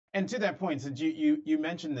And to that point, since you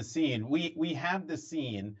mentioned the scene, we have the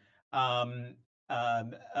scene um,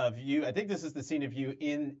 of you. I think this is the scene of you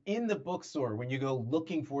in the bookstore when you go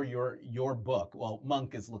looking for your book. Well,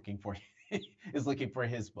 Monk is looking for is looking for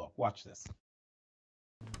his book. Watch this.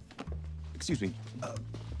 Excuse me,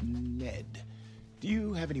 Ned, do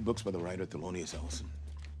you have any books by the writer Thelonious Ellison?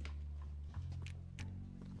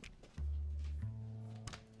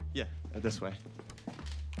 Yeah, this way.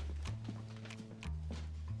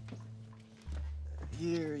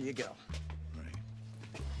 Here you go. Right.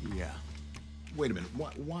 Yeah. Wait a minute,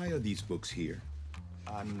 why are these books here?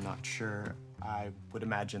 I'm not sure. I would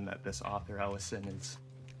imagine that this author, Ellison, is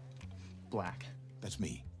black. That's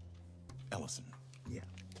me, Ellison. Yeah.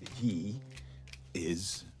 He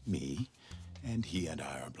is me, and he and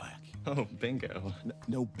I are black. Oh, bingo.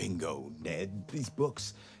 No bingo, Ned. These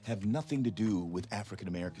books have nothing to do with African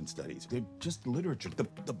American studies. They're just literature.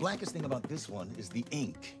 The blackest thing about this one is the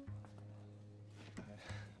ink.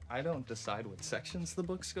 I don't decide what sections the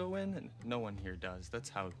books go in, and no one here does. That's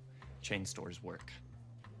how chain stores work.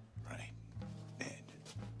 Right. Ned,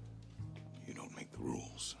 you don't make the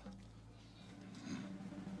rules.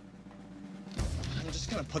 I'm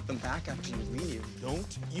just gonna put them back after you leave.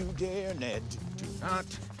 Don't you dare, Ned. Do not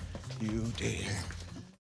you dare.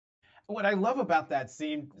 What I love about that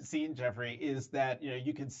scene, Jeffrey, is that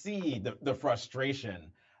you can see the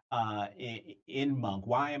frustration in Monk.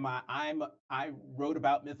 Why am I wrote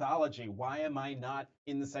about mythology? Why am I not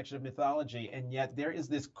in the section of mythology? And yet there is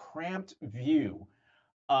this cramped view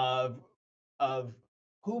of of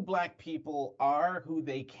who Black people are, who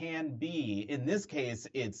they can be. In this case,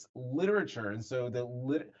 it's literature, and so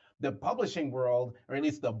the publishing world, or at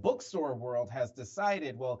least the bookstore world, has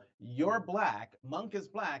decided, well, you're Black, Monk is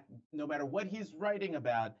Black, no matter what he's writing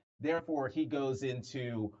about. Therefore, he goes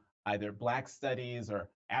into either Black studies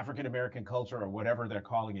or African American culture or whatever they're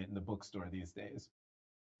calling it in the bookstore these days.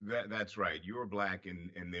 That's right. You're black,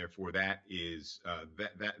 and therefore that is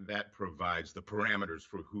that provides the parameters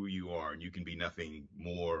for who you are, and you can be nothing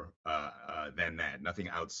more than that, nothing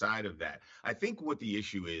outside of that. I think what the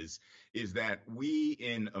issue is that we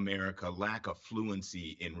in America lack a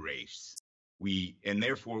fluency in race. And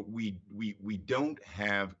therefore we don't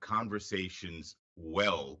have conversations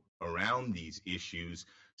well around these issues,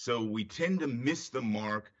 so we tend to miss the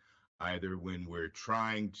mark either when we're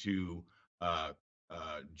trying to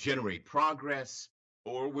generate progress,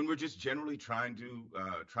 or when we're just generally trying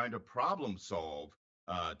to problem solve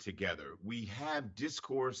together. We have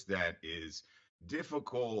discourse that is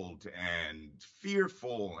difficult and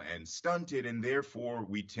fearful and stunted, and therefore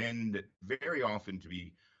we tend very often to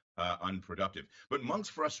be unproductive. But Monk's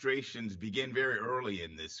frustrations begin very early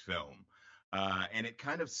in this film, and it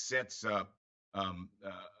kind of sets up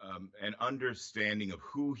an understanding of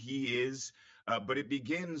who he is. But it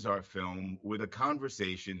begins our film with a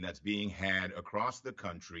conversation that's being had across the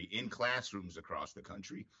country, in classrooms across the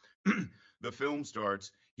country. The film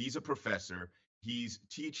starts, he's a professor. He's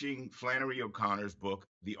teaching Flannery O'Connor's book,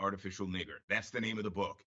 The Artificial Nigger. That's the name of the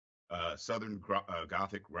book. Southern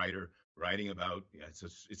Gothic writer writing about, yeah,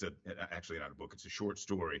 actually not a book, it's a short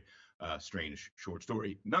story, strange short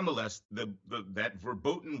story. Nonetheless, that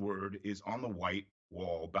verboten word is on the white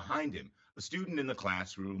wall behind him. A student in the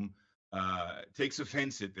classroom takes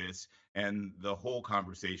offense at this, and the whole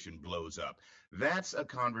conversation blows up. That's a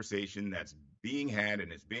conversation that's being had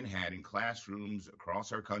and has been had in classrooms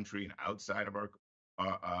across our country and outside of our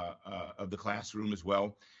of the classroom as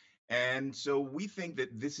well. And so we think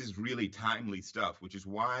that this is really timely stuff, which is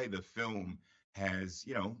why the film has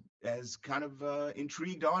kind of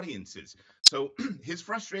intrigued audiences. So his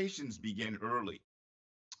frustrations begin early.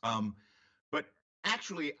 But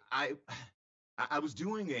actually, I was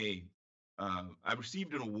doing I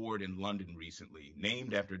received an award in London recently,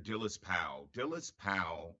 named after Dilys Powell. Dilys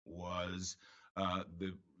Powell was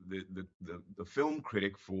the film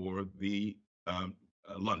critic for the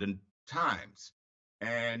London Times,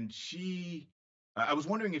 and I was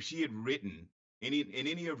wondering if she had written in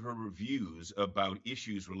any of her reviews about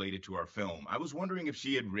issues related to our film. I was wondering if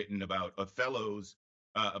she had written about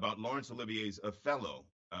about Laurence Olivier's Othello,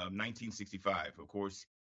 1965. Of course,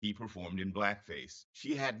 he performed in blackface.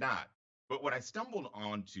 She had not. But what I stumbled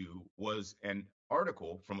onto was an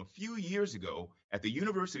article from a few years ago at the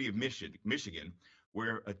University of Michigan,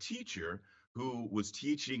 where a teacher who was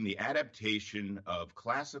teaching the adaptation of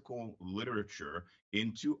classical literature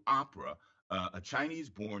into opera, a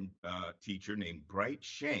Chinese-born teacher named Bright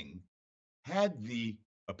Sheng, had the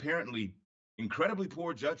apparently incredibly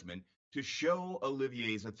poor judgment to show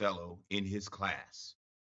Olivier's Othello in his class.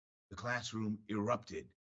 The classroom erupted.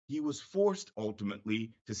 He was forced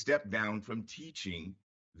ultimately to step down from teaching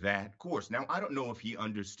that course. Now, I don't know if he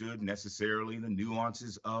understood necessarily the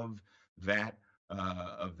nuances that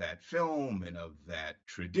of that film and of that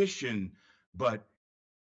tradition, but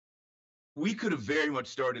we could have very much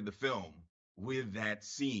started the film with that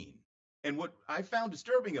scene. And what I found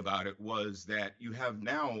disturbing about it was that you have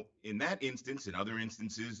now, in that instance, in other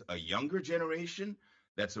instances, a younger generation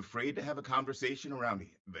that's afraid to have a conversation around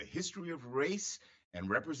the history of race and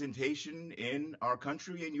representation in our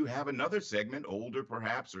country. And you have another segment, older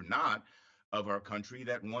perhaps or not, of our country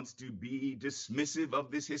that wants to be dismissive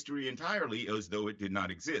of this history entirely as though it did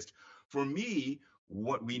not exist. For me,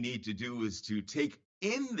 what we need to do is to take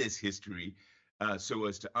in this history so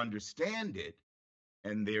as to understand it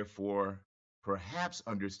and therefore perhaps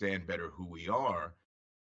understand better who we are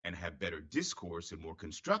and have better discourse and more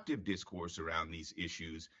constructive discourse around these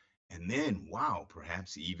issues. And then, wow,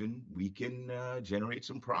 perhaps even we can generate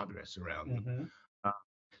some progress around them. Mm-hmm. Uh,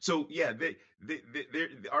 so, yeah,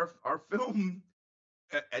 our film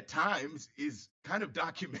at times is kind of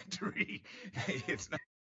documentary. It's not